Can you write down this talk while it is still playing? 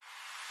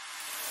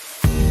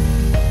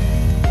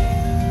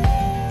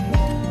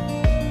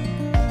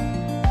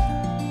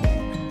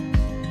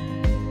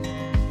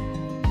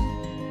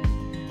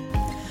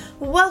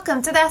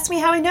Welcome to the Ask Me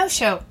How I Know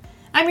show.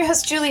 I'm your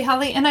host, Julie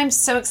Holly, and I'm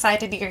so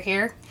excited you're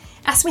here.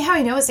 Ask Me How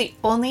I Know is the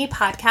only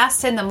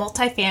podcast in the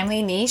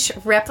multifamily niche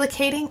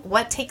replicating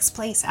what takes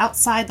place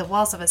outside the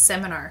walls of a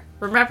seminar.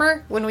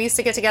 Remember when we used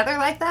to get together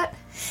like that?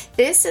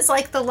 This is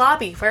like the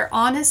lobby where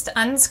honest,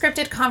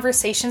 unscripted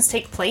conversations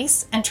take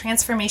place and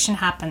transformation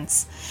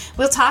happens.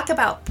 We'll talk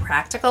about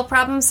practical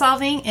problem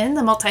solving in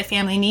the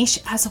multifamily niche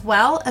as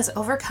well as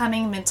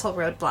overcoming mental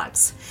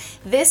roadblocks.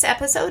 This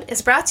episode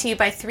is brought to you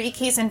by 3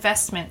 Keys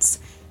Investments.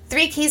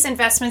 3 Keys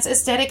Investments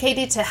is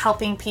dedicated to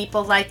helping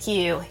people like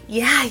you,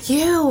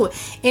 you,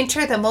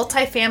 enter the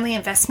multifamily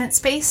investment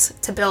space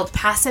to build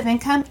passive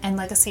income and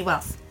legacy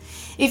wealth.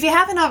 If you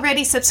haven't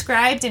already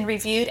subscribed and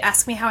reviewed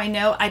Ask Me How I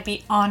Know, I'd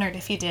be honored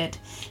if you did.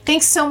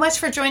 Thanks so much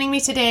for joining me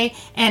today,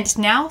 and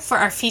now for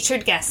our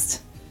featured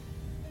guest.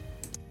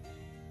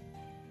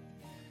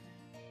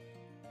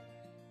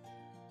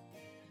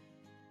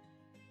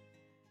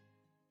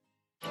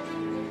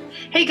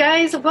 Hey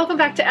guys, welcome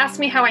back to Ask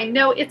Me How I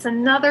Know. It's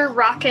another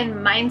Rockin'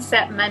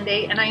 Mindset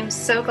Monday, and I am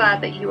so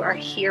glad that you are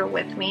here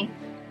with me.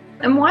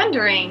 I'm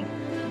wondering,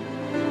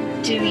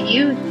 do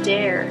you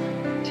dare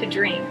to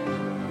dream?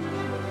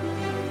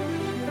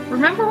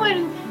 Remember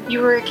when you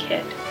were a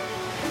kid?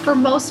 For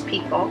most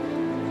people,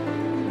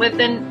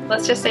 within,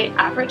 let's just say,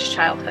 average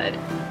childhood,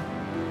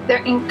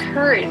 they're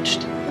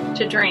encouraged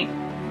to dream.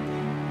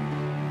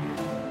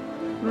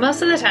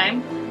 Most of the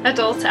time,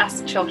 adults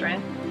ask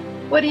children,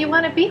 what do you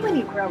want to be when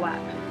you grow up?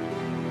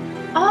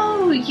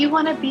 Oh, you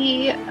want to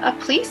be a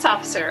police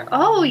officer.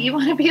 Oh, you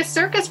want to be a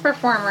circus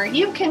performer.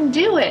 You can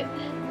do it.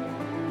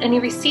 And you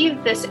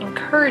receive this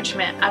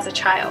encouragement as a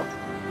child.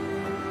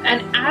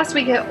 And as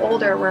we get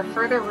older, we're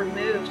further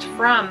removed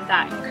from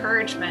that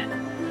encouragement.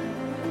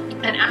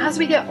 And as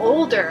we get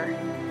older,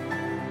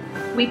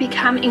 we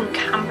become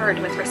encumbered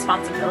with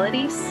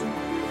responsibilities.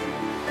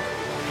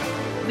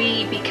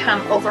 We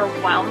become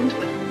overwhelmed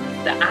with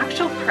the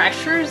actual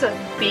pressures of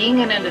being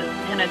an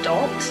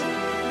adult.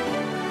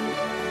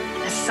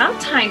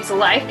 Sometimes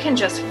life can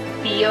just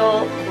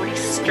feel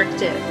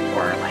restrictive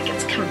or like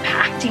it's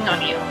compacting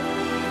on you.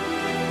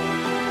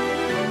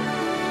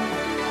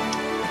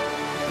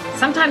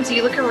 Sometimes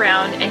you look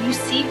around and you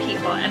see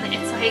people and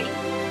it's like,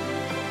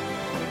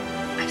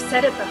 I've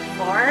said it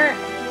before,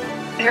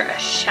 they're a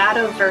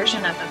shadow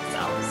version of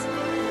themselves.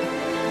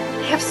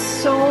 They have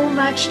so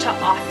much to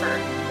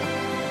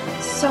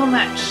offer, so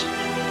much.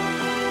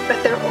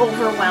 But they're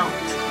overwhelmed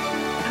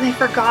and they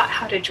forgot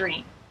how to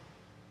dream.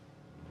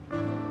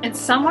 And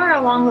somewhere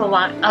along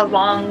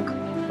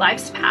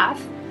life's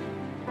path,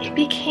 it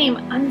became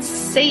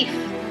unsafe,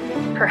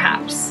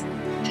 perhaps,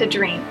 to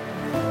dream.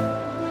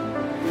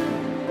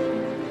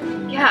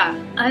 Yeah,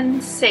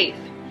 unsafe.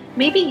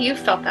 Maybe you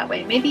felt that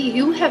way. Maybe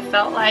you have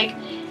felt like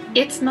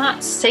it's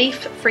not safe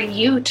for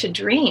you to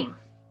dream.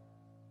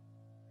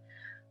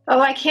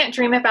 Oh, I can't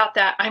dream about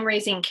that. I'm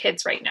raising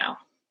kids right now.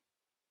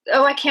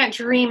 Oh, I can't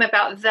dream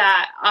about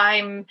that.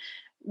 I'm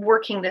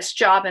working this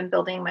job and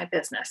building my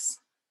business.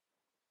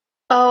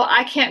 Oh,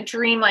 I can't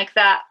dream like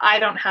that. I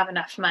don't have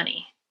enough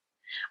money.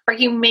 Are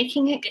you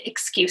making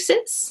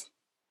excuses?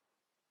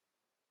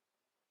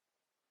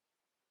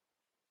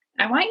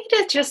 I want you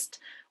to just,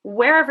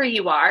 wherever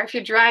you are, if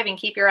you're driving,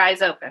 keep your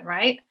eyes open,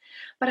 right?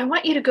 But I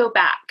want you to go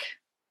back.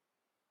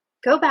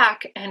 Go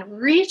back and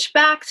reach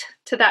back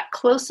to that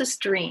closest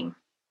dream.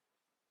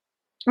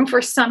 And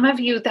for some of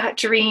you, that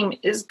dream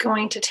is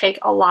going to take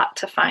a lot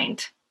to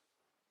find.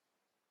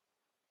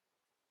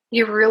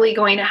 You're really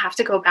going to have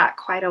to go back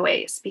quite a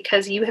ways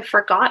because you have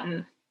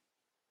forgotten.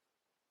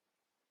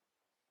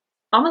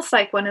 Almost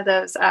like one of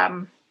those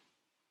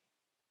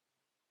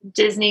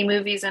Disney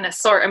movies in a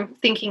sort. I'm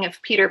thinking of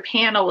Peter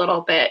Pan a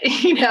little bit,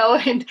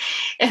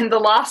 and the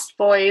Lost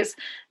Boys.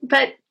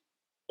 But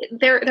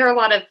there are a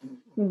lot of,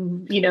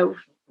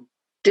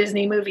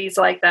 Disney movies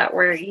like that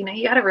where,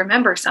 you got to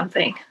remember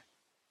something.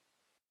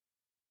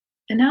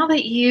 And now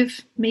that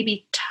you've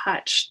maybe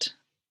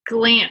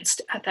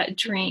glanced at that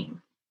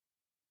dream,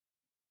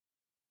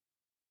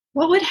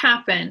 what would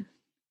happen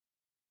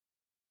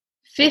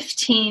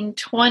 15,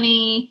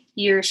 20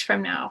 years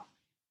from now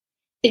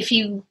if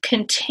you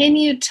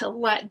continued to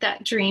let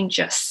that dream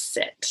just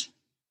sit?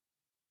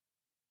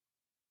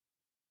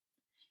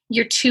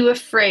 You're too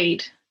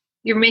afraid.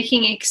 You're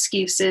making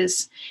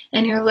excuses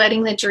and you're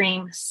letting the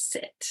dream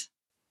sit.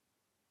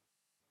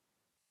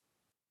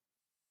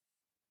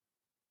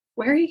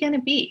 Where are you going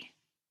to be?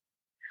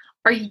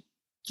 Are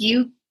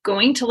you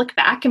going to look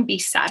back and be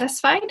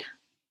satisfied?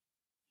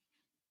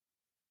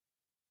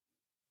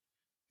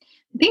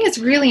 I think it's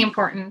really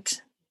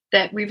important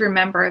that we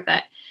remember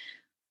that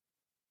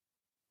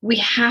we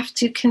have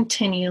to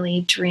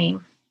continually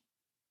dream.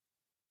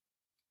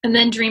 And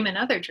then dream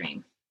another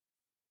dream.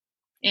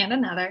 And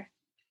another.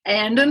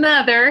 And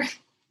another.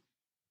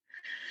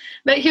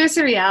 But here's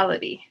the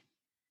reality.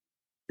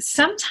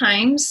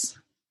 Sometimes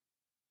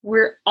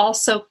we're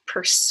also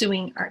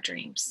pursuing our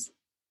dreams.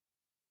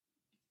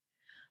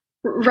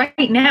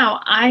 Right now,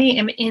 I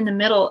am in the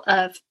middle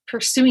of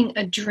pursuing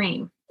a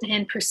dream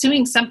and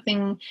pursuing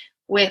something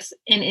with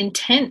an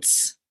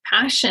intense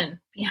passion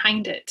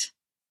behind it.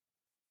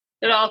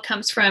 It all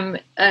comes from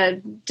a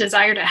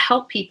desire to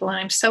help people, and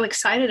I'm so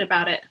excited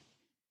about it.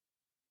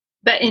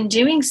 But in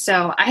doing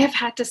so, I have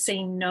had to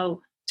say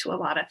no to a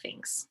lot of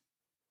things.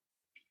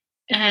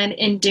 And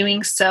in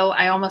doing so,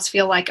 I almost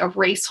feel like a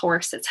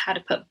racehorse that's had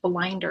to put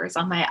blinders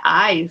on my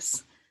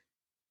eyes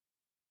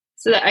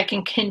so that I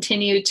can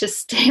continue to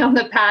stay on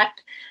the path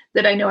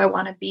that I know I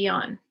want to be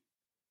on.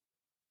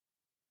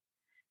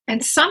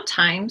 And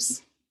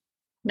sometimes,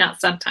 not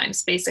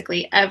sometimes,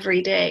 basically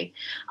every day,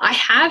 I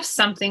have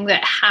something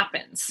that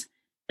happens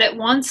that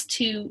wants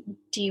to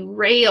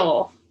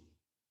derail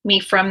me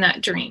from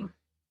that dream,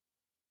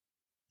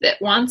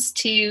 that wants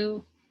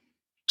to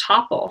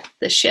topple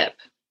the ship.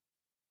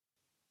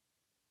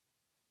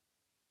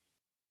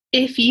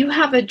 If you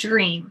have a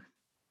dream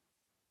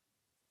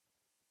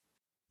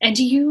and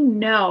you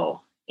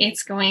know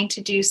it's going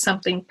to do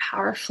something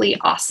powerfully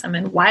awesome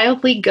and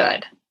wildly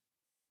good,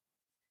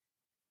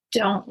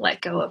 don't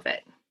let go of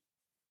it.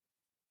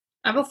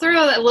 I will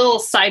throw a little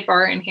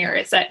sidebar in here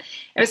is that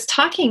I was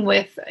talking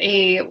with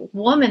a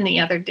woman the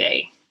other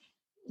day,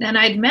 and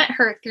I'd met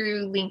her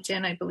through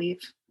LinkedIn, I believe.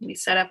 We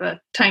set up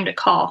a time to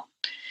call.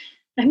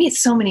 I meet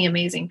so many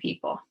amazing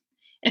people.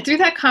 And through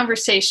that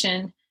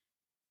conversation,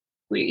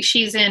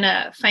 she's in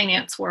a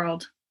finance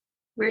world.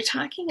 We're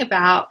talking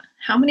about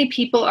how many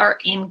people are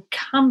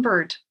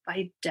encumbered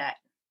by debt.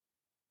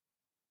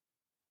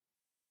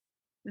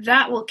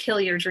 That will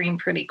kill your dream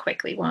pretty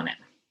quickly, won't it?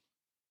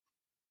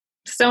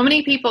 So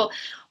many people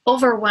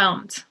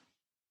overwhelmed.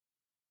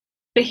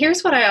 But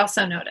here's what I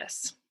also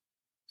notice.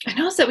 I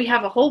notice that we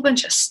have a whole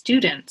bunch of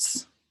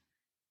students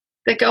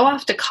that go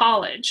off to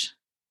college.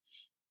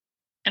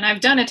 And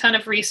I've done a ton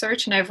of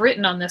research and I've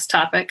written on this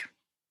topic.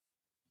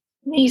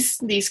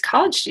 These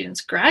college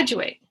students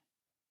graduate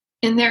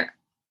and they're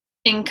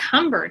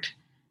encumbered.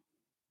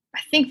 I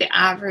think the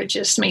average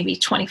is maybe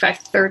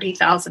 $25,000,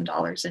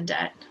 $30,000 in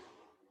debt.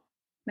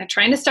 They're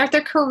trying to start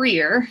their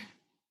career.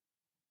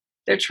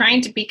 They're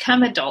trying to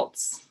become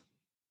adults.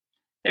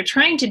 They're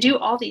trying to do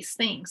all these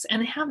things,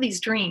 and they have these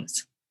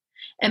dreams.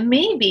 And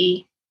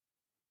maybe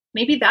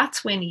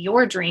that's when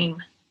your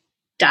dream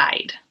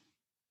died.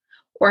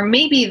 Or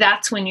maybe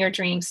that's when your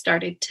dream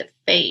started to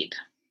fade.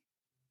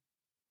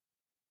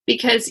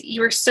 Because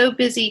you were so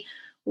busy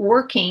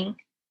working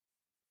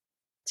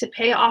to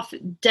pay off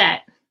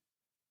debt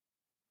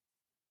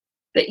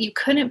that you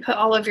couldn't put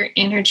all of your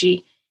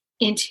energy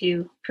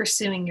into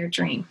pursuing your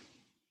dream.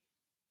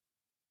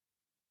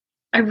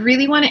 I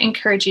really want to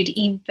encourage you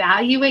to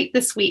evaluate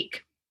this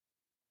week.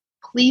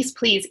 Please,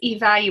 please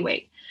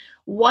evaluate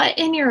what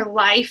in your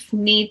life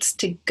needs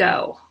to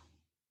go.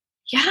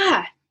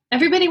 Yeah,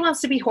 everybody wants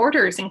to be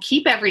hoarders and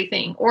keep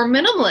everything, or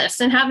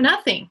minimalists and have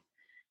nothing.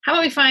 How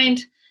about we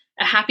find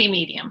a happy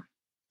medium?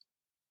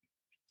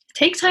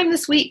 Take time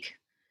this week.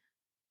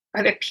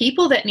 Are there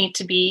people that need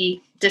to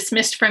be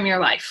dismissed from your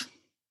life?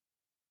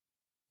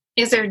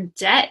 Is there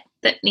debt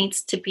that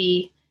needs to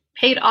be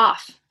paid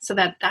off so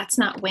that that's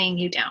not weighing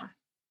you down?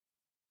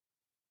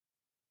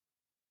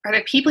 Are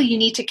there people you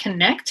need to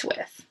connect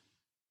with?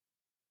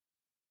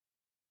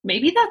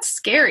 Maybe that's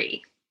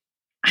scary.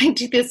 I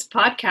do this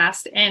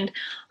podcast and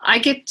I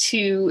get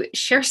to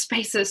share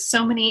space with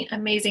so many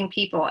amazing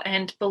people.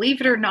 And believe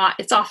it or not,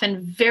 it's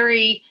often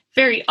very,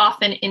 very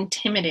often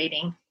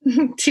intimidating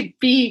to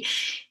be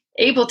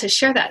able to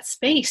share that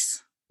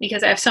space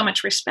because I have so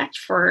much respect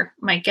for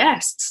my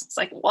guests. It's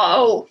like,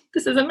 whoa,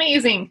 this is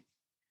amazing.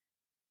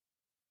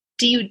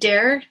 Do you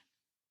dare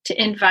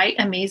to invite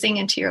amazing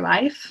into your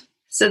life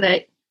so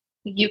that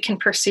you can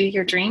pursue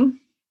your dream?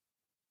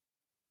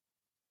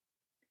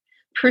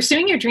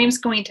 Pursuing your dream is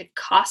going to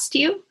cost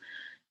you,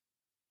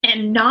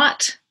 and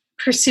not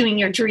pursuing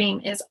your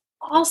dream is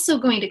also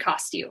going to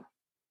cost you.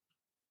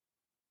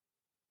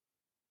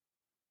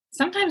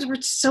 Sometimes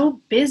we're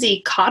so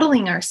busy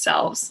coddling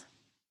ourselves,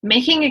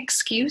 making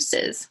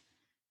excuses,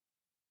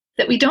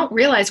 that we don't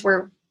realize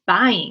we're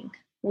buying.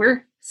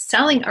 We're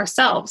selling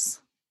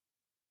ourselves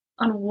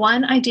on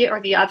one idea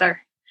or the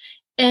other.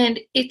 And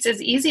it's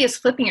as easy as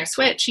flipping your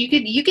switch. You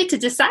get to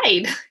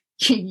decide.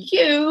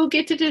 You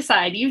get to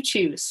decide. You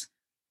choose.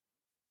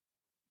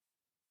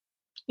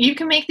 You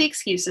can make the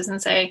excuses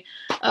and say,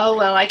 oh,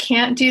 well, I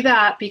can't do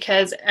that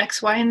because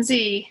X, Y, and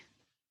Z.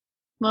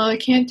 Well, I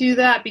can't do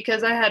that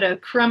because I had a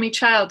crummy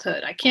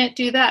childhood. I can't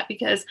do that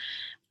because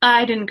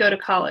I didn't go to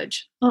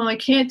college. Oh, I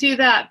can't do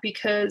that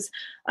because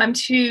I'm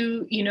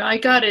too, I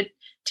got to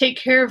take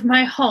care of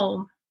my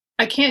home.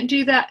 I can't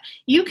do that.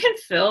 You can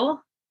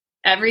fill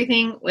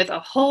everything with a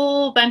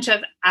whole bunch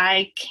of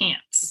I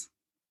can'ts.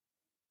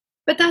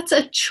 But that's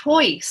a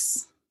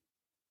choice.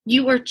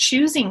 You are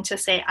choosing to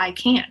say I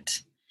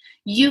can't.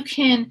 You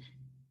can,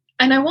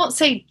 and I won't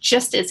say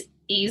just as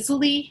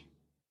easily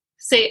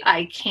say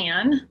I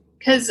can,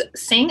 because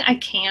saying I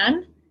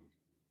can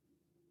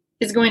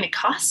is going to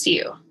cost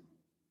you.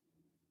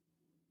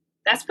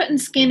 That's putting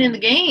skin in the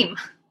game.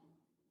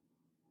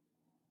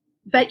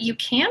 But you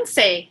can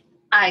say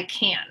I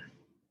can.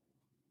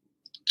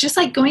 Just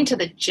like going to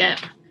the gym.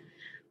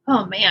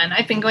 Oh man,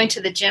 I've been going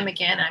to the gym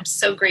again. I'm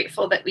so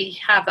grateful that we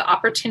have the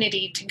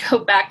opportunity to go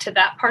back to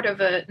that part of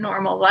a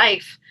normal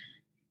life.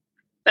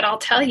 But I'll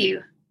tell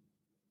you,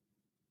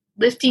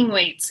 lifting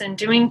weights and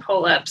doing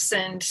pull-ups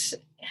and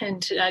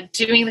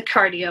doing the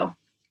cardio,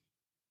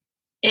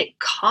 it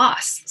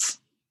costs.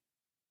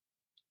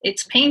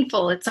 It's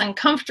painful, it's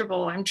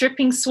uncomfortable, I'm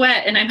dripping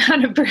sweat and I'm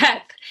out of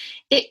breath.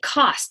 It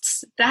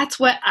costs. That's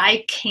what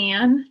I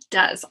can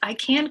does. I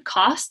can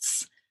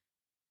costs,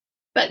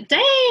 but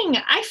dang,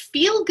 I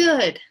feel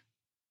good.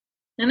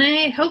 And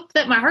I hope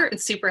that my heart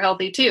is super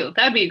healthy too.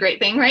 That'd be a great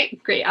thing, right?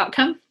 Great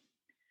outcome.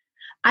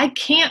 I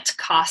can't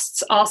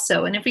costs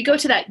also. And if we go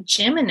to that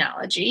gym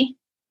analogy,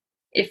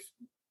 if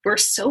we're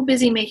so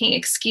busy making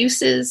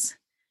excuses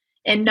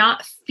and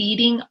not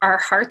feeding our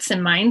hearts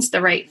and minds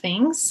the right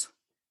things,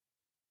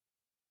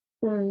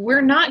 we're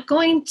not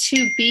going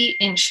to be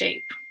in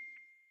shape.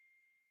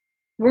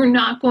 We're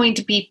not going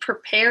to be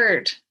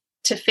prepared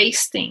to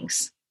face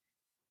things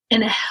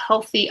in a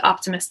healthy,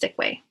 optimistic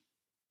way.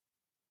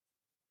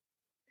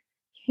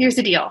 Here's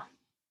the deal.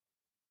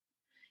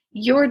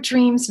 Your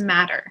dreams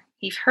matter.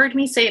 You've heard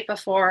me say it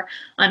before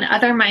on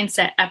other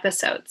mindset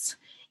episodes.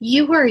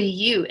 You are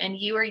you, and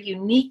you are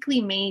uniquely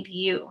made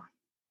you.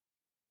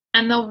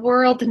 And the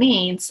world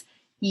needs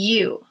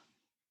you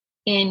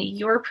in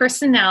your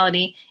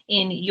personality,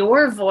 in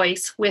your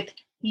voice, with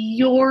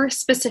your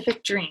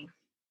specific dream.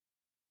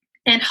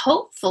 And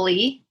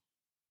hopefully,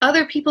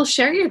 other people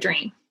share your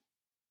dream.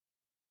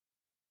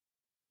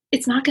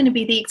 It's not going to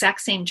be the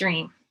exact same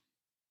dream.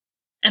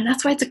 And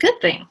that's why it's a good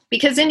thing,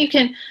 because then you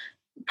can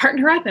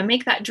partner up and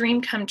make that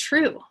dream come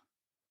true.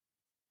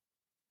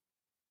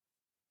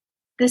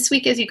 This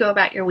week, as you go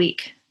about your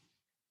week,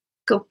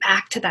 go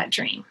back to that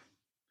dream.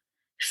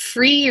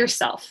 Free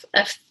yourself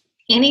of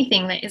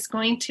anything that is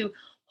going to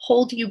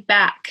hold you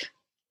back.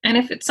 And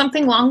if it's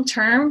something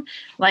long-term,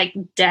 like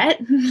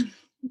debt,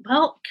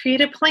 well,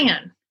 create a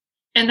plan.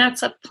 And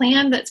that's a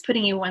plan that's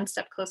putting you one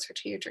step closer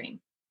to your dream.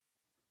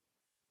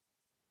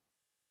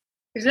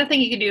 There's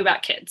nothing you can do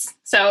about kids.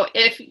 So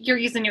if you're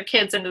using your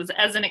kids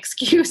as an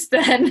excuse,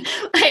 then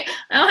I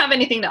don't have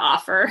anything to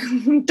offer.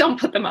 Don't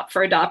put them up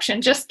for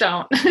adoption. Just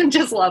don't.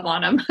 Just love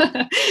on them.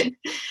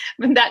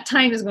 That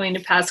time is going to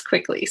pass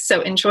quickly.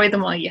 So enjoy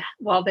them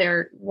while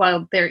they're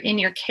in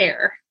your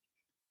care.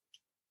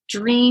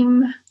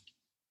 Dream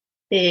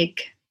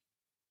big.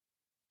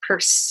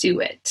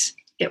 Pursue it.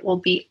 It will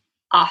be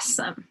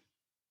awesome.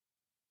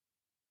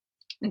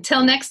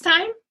 Until next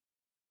time,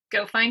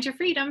 go find your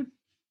freedom.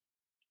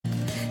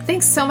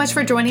 Thanks so much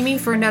for joining me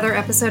for another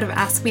episode of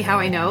Ask Me How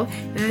I Know.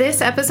 This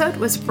episode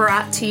was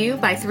brought to you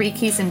by 3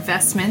 Keys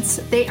Investments.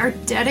 They are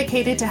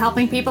dedicated to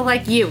helping people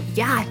like you,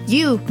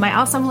 you, my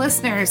awesome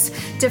listeners,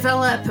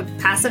 develop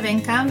passive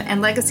income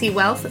and legacy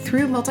wealth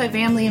through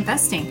multifamily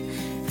investing.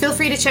 Feel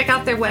free to check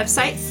out their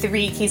website,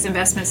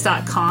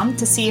 3keysinvestments.com,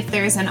 to see if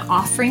there's an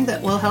offering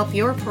that will help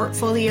your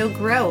portfolio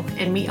grow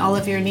and meet all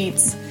of your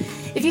needs.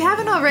 If you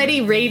haven't already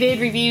rated,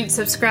 reviewed,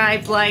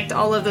 subscribed, liked,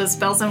 all of those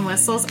bells and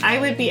whistles, I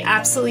would be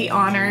absolutely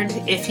honored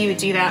if you would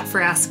do that for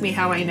Ask Me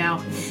How I Know.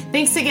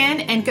 Thanks again,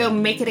 and go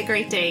make it a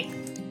great day.